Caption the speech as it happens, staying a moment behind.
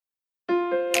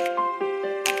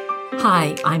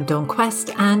Hi, I'm Dawn Quest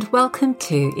and welcome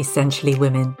to Essentially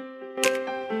Women.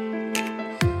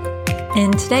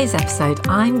 In today's episode,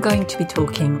 I'm going to be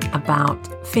talking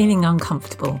about feeling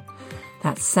uncomfortable,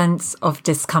 that sense of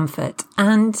discomfort,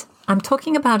 and I'm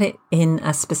talking about it in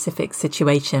a specific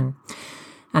situation.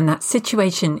 And that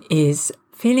situation is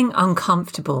feeling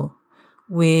uncomfortable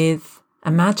with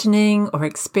imagining or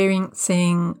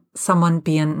experiencing someone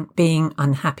being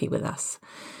unhappy with us.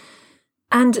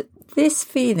 And this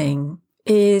feeling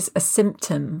is a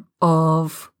symptom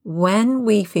of when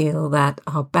we feel that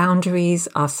our boundaries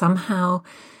are somehow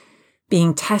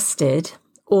being tested,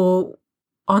 or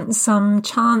on some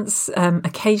chance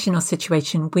occasion or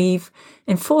situation, we've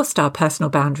enforced our personal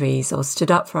boundaries or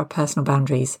stood up for our personal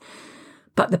boundaries.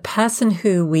 But the person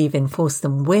who we've enforced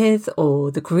them with,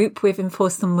 or the group we've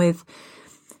enforced them with,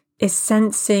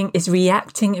 is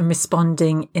reacting and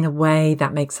responding in a way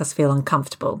that makes us feel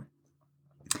uncomfortable.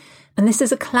 And this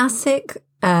is a classic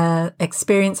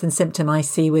experience and symptom I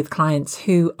see with clients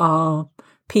who are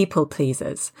people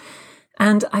pleasers.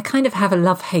 And I kind of have a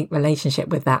love-hate relationship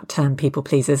with that term, people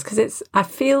pleasers, because I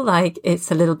feel like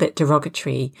it's a little bit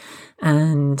derogatory,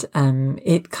 and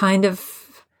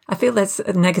I feel there's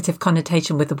a negative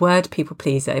connotation with the word people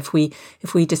pleaser. If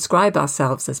we describe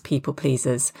ourselves as people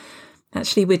pleasers,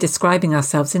 actually we're describing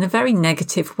ourselves in a very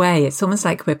negative way. It's almost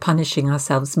like we're punishing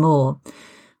ourselves more.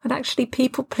 But actually,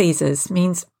 people pleasers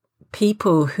means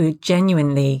people who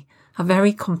genuinely are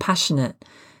very compassionate,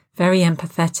 very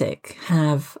empathetic,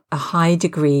 have a high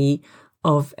degree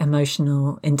of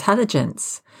emotional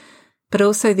intelligence. But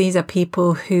also these are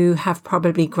people who have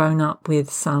probably grown up with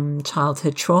some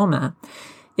childhood trauma,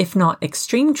 if not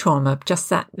extreme trauma, just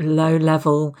that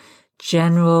low-level,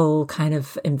 general kind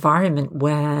of environment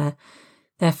where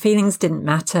their feelings didn't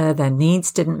matter, their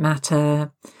needs didn't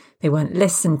matter. They weren't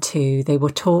listened to, they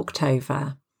were talked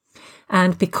over.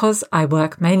 And because I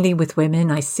work mainly with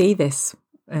women, I see this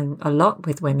a lot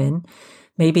with women.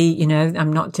 Maybe,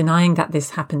 I'm not denying that this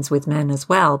happens with men as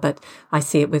well, but I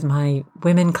see it with my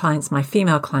women clients, my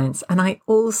female clients, and I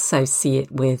also see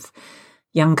it with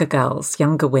younger girls,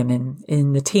 younger women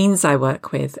in the teens I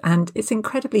work with. And it's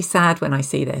incredibly sad when I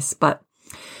see this, but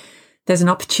there's an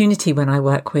opportunity when I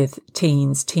work with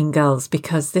teen girls,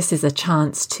 because this is a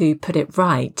chance to put it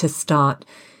right, to start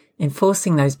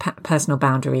enforcing those personal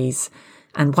boundaries.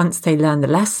 And once they learn the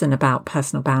lesson about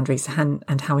personal boundaries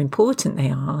and how important they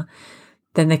are,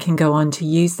 then they can go on to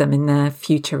use them in their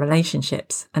future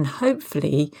relationships. And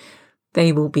hopefully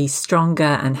they will be stronger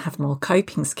and have more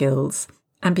coping skills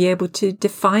and be able to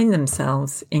define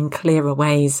themselves in clearer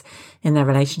ways in their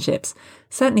relationships.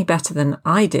 Certainly better than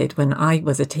I did when I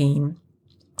was a teen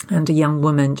and a young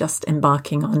woman just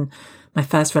embarking on my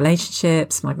first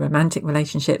relationships, my romantic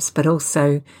relationships, but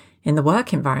also in the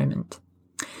work environment.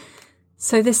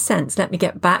 So this sense, let me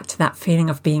get back to that feeling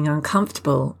of being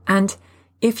uncomfortable. And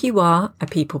if you are a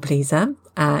people pleaser,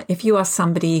 if you are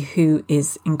somebody who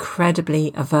is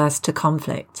incredibly averse to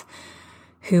conflict,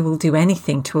 who will do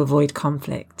anything to avoid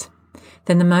conflict,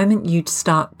 then the moment you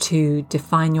start to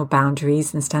define your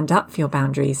boundaries and stand up for your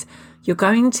boundaries, you're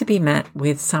going to be met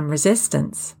with some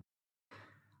resistance.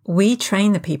 We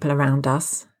train the people around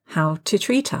us how to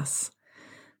treat us.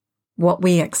 What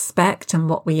we expect and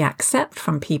what we accept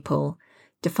from people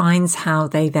defines how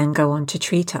they then go on to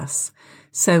treat us.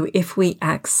 So if we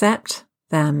accept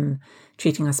them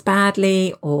treating us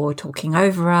badly, or talking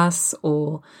over us,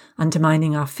 or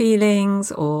undermining our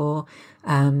feelings, or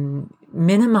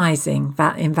minimizing,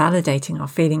 invalidating our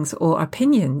feelings or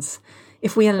opinions,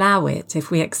 if we allow it, if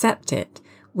we accept it,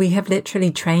 we have literally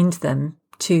trained them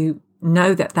to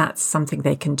know that that's something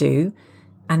they can do,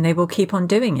 and they will keep on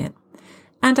doing it.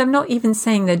 And I'm not even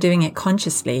saying they're doing it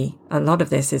consciously. A lot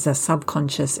of this is a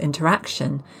subconscious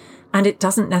interaction, and it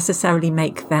doesn't necessarily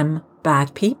make them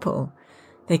bad people.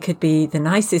 They could be the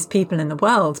nicest people in the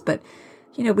world, but,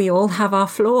 we all have our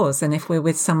flaws. And if we're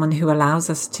with someone who allows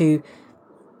us to,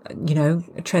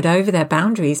 tread over their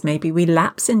boundaries, maybe we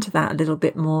lapse into that a little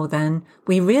bit more than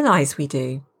we realize we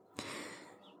do.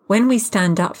 When we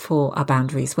stand up for our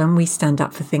boundaries, when we stand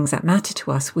up for things that matter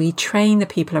to us, we train the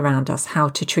people around us how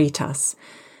to treat us.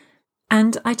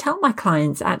 And I tell my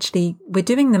clients, actually, we're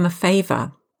doing them a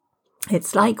favor.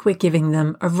 It's like we're giving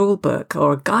them a rule book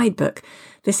or a guidebook.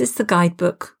 This is the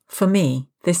guidebook for me.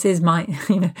 This is my,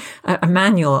 a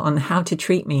manual on how to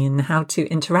treat me and how to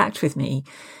interact with me.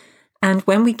 And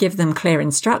when we give them clear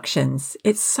instructions,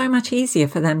 it's so much easier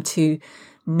for them to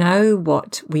know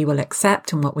what we will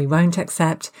accept and what we won't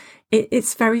accept.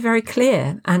 It's very, very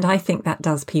clear. And I think that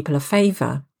does people a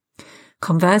favor.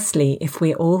 Conversely, if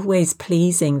we're always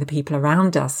pleasing the people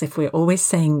around us, if we're always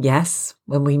saying yes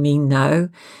when we mean no,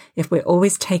 if we're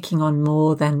always taking on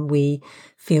more than we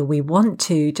feel we want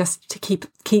to, just to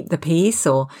keep the peace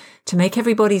or to make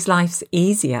everybody's lives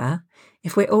easier,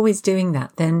 if we're always doing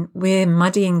that, then we're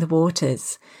muddying the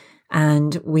waters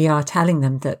and we are telling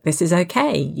them that this is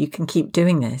okay, you can keep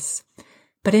doing this.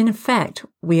 But in effect,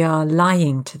 we are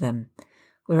lying to them.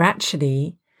 We're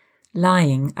actually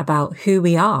lying about who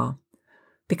we are.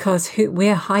 Because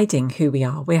we're hiding who we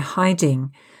are. We're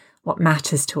hiding what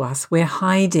matters to us. We're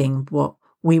hiding what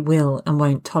we will and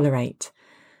won't tolerate.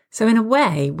 So in a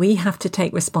way, we have to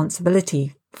take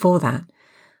responsibility for that.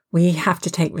 We have to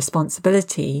take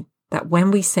responsibility that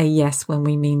when we say yes, when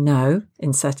we mean no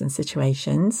in certain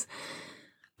situations,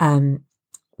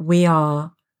 we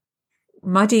are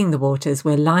muddying the waters.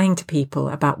 We're lying to people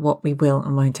about what we will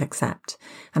and won't accept.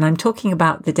 And I'm talking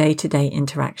about the day-to-day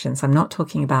interactions. I'm not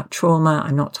talking about trauma.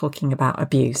 I'm not talking about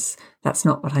abuse. That's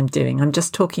not what I'm doing. I'm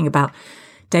just talking about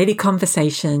daily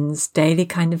conversations, daily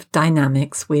kind of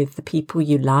dynamics with the people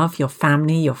you love, your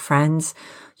family, your friends,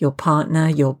 your partner,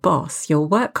 your boss, your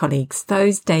work colleagues,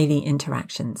 those daily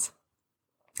interactions.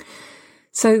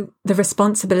 So the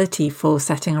responsibility for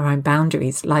setting our own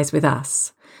boundaries lies with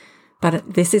us.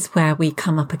 But this is where we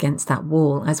come up against that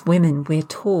wall. As women, we're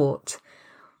taught,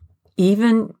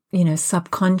 even,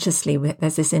 subconsciously,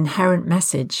 there's this inherent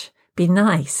message. Be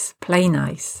nice, play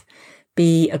nice,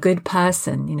 be a good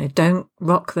person, don't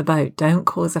rock the boat, don't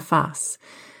cause a fuss.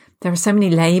 There are so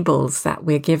many labels that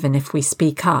we're given if we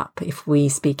speak up, if we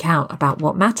speak out about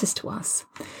what matters to us.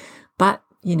 But,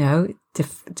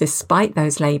 despite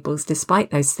those labels, despite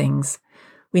those things,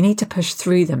 we need to push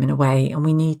through them in a way, and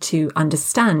we need to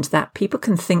understand that people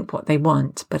can think what they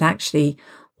want, but actually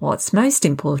what's most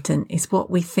important is what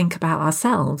we think about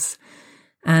ourselves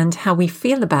and how we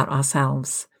feel about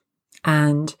ourselves,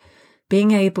 and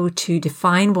being able to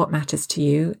define what matters to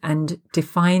you and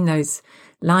define those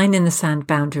line in the sand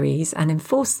boundaries and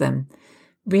enforce them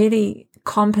really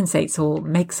compensates or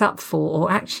makes up for, or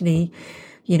actually,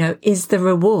 is the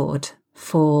reward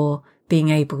for being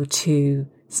able to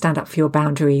stand up for your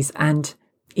boundaries. And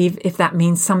if that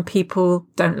means some people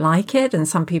don't like it and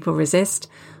some people resist,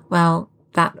 well,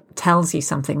 that tells you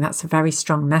something. That's a very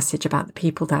strong message about the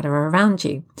people that are around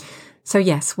you. So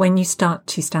yes, when you start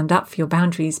to stand up for your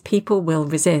boundaries, people will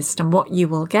resist. And what you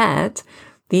will get,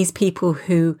 these people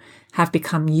who have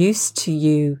become used to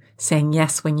you saying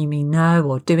yes when you mean no,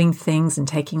 or doing things and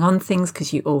taking on things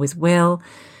because you always will,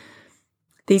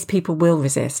 these people will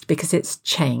resist because it's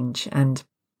change. And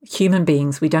human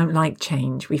beings, we don't like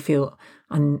change. We feel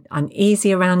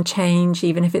uneasy around change,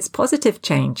 even if it's positive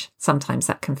change. Sometimes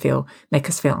that can make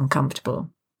us feel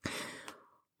uncomfortable.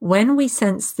 When we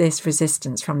sense this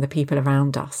resistance from the people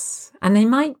around us, and they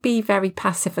might be very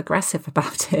passive aggressive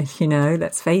about it,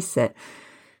 let's face it.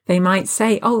 They might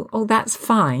say, oh, that's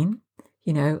fine.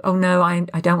 Oh no,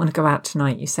 I don't want to go out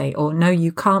tonight, you say, or no,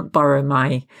 you can't borrow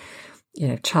my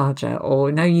charger,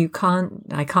 or no,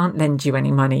 I can't lend you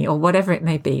any money, or whatever it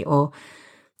may be, or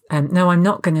no, I'm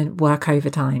not going to work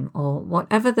overtime, or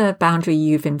whatever the boundary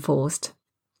you've enforced.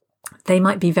 They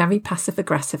might be very passive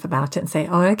aggressive about it and say,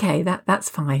 oh, okay, that's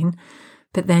fine.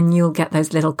 But then you'll get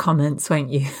those little comments, won't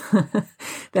you?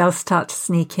 They'll start to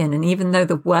sneak in. And even though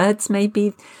the words may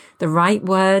be the right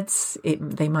words,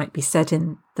 they might be said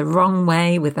in the wrong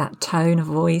way with that tone of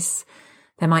voice.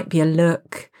 There might be a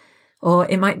look, or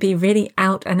it might be really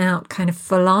out and out kind of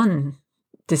full on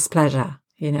displeasure.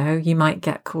 You might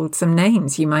get called some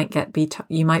names. You might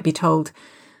be told,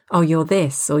 oh, you're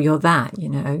this or you're that,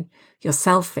 you're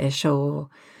selfish, or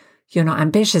you're not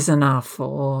ambitious enough,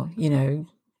 or,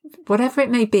 whatever it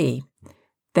may be,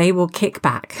 they will kick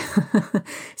back.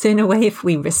 So in a way, if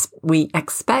we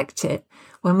expect it,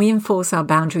 when we enforce our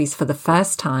boundaries for the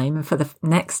first time and for the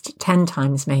next 10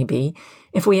 times maybe,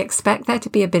 if we expect there to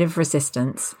be a bit of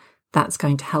resistance, that's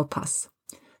going to help us.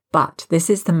 But this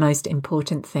is the most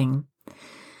important thing.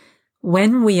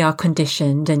 When we are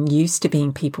conditioned and used to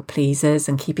being people pleasers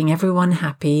and keeping everyone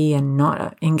happy and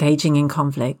not engaging in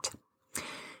conflict,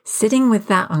 sitting with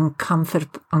that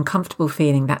uncomfortable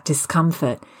feeling, that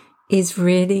discomfort, is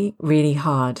really, really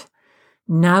hard.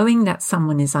 Knowing that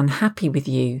someone is unhappy with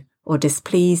you or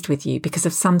displeased with you because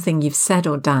of something you've said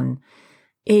or done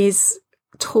is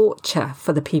torture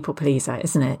for the people pleaser,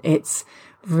 isn't it? It's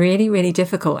really, really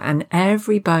difficult. And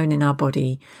every bone in our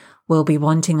body will be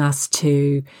wanting us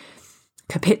to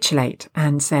capitulate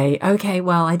and say, okay,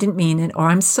 well, I didn't mean it, or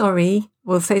I'm sorry.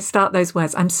 We'll start those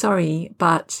words, I'm sorry,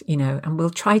 but, and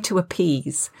we'll try to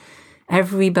appease.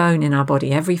 Every bone in our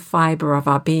body, every fiber of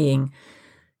our being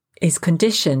is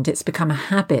conditioned. It's become a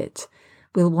habit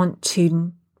we'll want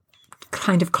to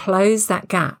kind of close that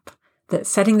gap. That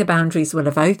setting the boundaries will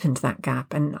have opened that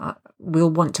gap, and we'll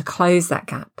want to close that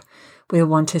gap. We'll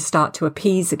want to start to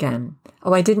appease again.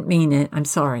 Oh, I didn't mean it. I'm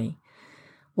sorry.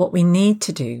 What we need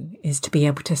to do is to be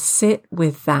able to sit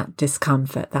with that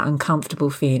discomfort, that uncomfortable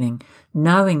feeling,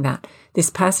 knowing that this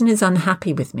person is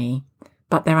unhappy with me,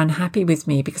 but they're unhappy with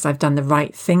me because I've done the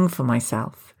right thing for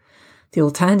myself. The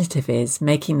alternative is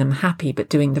making them happy, but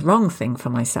doing the wrong thing for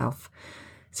myself.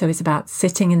 So it's about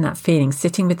sitting in that feeling,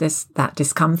 sitting with that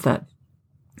discomfort.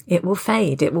 It will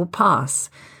fade. It will pass.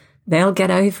 They'll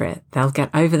get over it. They'll get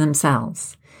over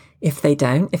themselves. If they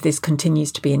don't, if this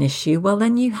continues to be an issue, well,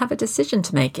 then you have a decision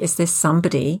to make. Is this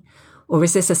somebody, or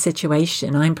is this a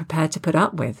situation I'm prepared to put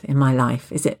up with in my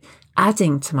life? Is it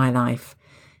adding to my life?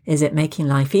 Is it making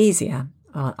life easier?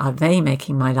 Or are they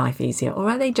making my life easier? Or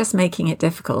are they just making it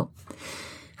difficult?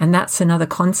 And that's another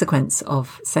consequence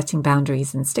of setting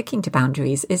boundaries and sticking to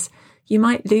boundaries, is you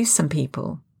might lose some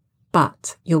people,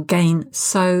 but you'll gain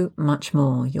so much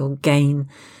more. You'll gain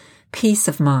peace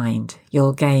of mind.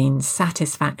 You'll gain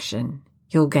satisfaction.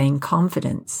 You'll gain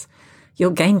confidence.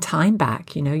 You'll gain time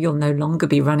back. You'll no longer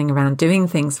be running around doing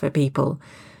things for people.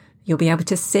 You'll be able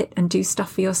to sit and do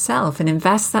stuff for yourself and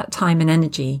invest that time and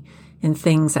energy in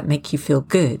things that make you feel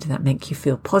good, that make you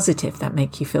feel positive, that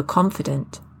make you feel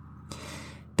confident.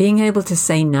 Being able to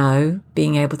say no,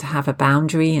 being able to have a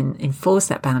boundary and enforce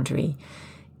that boundary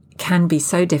can be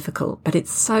so difficult, but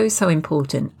it's so, so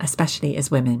important, especially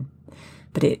as women.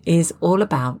 But it is all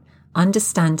about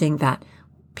understanding that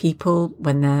people,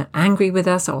 when they're angry with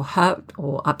us or hurt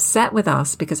or upset with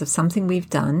us because of something we've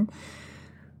done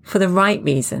for the right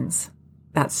reasons,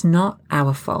 that's not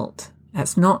our fault.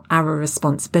 That's not our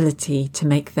responsibility to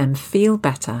make them feel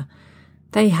better.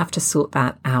 They have to sort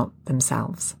that out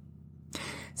themselves.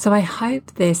 So I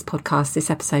hope this podcast, this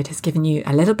episode has given you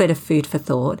a little bit of food for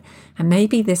thought, and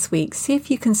maybe this week, see if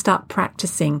you can start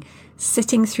practicing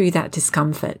sitting through that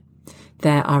discomfort.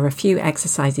 There are a few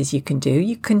exercises you can do.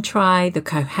 You can try the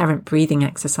coherent breathing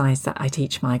exercise that I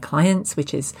teach my clients,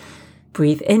 which is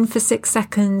breathe in for 6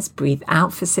 seconds, breathe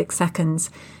out for 6 seconds.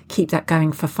 Keep that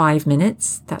going for 5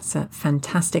 minutes. That's a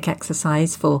fantastic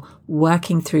exercise for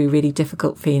working through really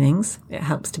difficult feelings. It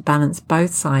helps to balance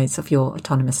both sides of your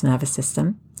autonomous nervous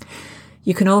system.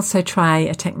 You can also try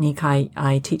a technique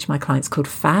I teach my clients called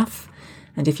FAF.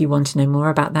 And if you want to know more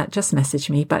about that, just message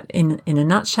me. But in a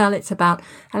nutshell, it's about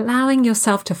allowing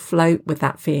yourself to float with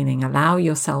that feeling. Allow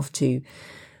yourself to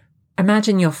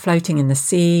imagine you're floating in the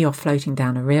sea, or floating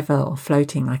down a river, or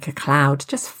floating like a cloud.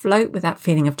 Just float with that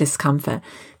feeling of discomfort.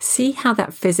 See how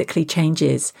that physically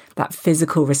changes, that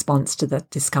physical response to the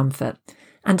discomfort,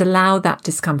 and allow that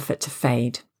discomfort to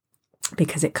fade,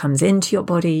 because it comes into your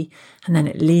body and then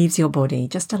it leaves your body.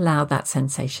 Just allow that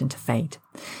sensation to fade.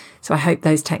 So I hope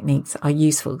those techniques are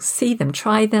useful. See them,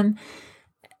 try them.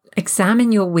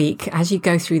 Examine your week as you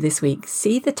go through this week.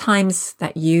 See the times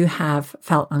that you have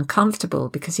felt uncomfortable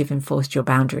because you've enforced your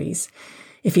boundaries.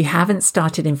 If you haven't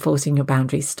started enforcing your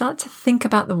boundaries, start to think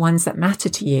about the ones that matter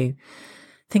to you.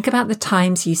 Think about the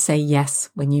times you say yes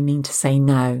when you mean to say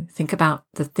no. Think about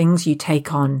the things you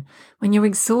take on when you're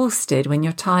exhausted, when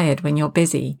you're tired, when you're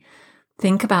busy.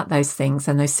 Think about those things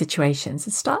and those situations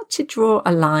and start to draw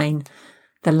a line.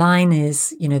 The line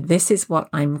is, this is what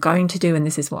I'm going to do and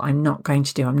this is what I'm not going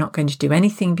to do. I'm not going to do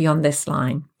anything beyond this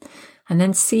line. And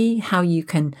then see how you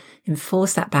can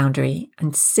enforce that boundary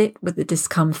and sit with the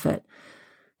discomfort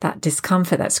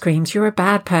that screams, you're a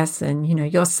bad person,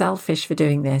 you're selfish for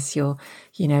doing this. You're,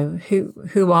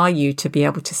 who are you to be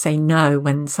able to say no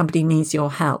when somebody needs your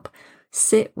help?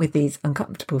 Sit with these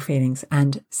uncomfortable feelings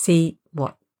and see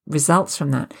what results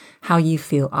from that, how you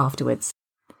feel afterwards.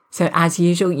 So as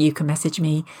usual, you can message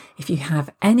me if you have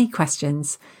any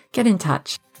questions. Get in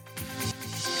touch.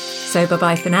 So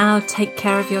bye-bye for now. Take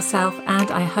care of yourself,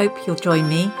 and I hope you'll join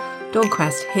me, Dawn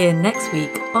Quest, here next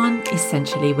week on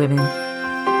Essentially Women.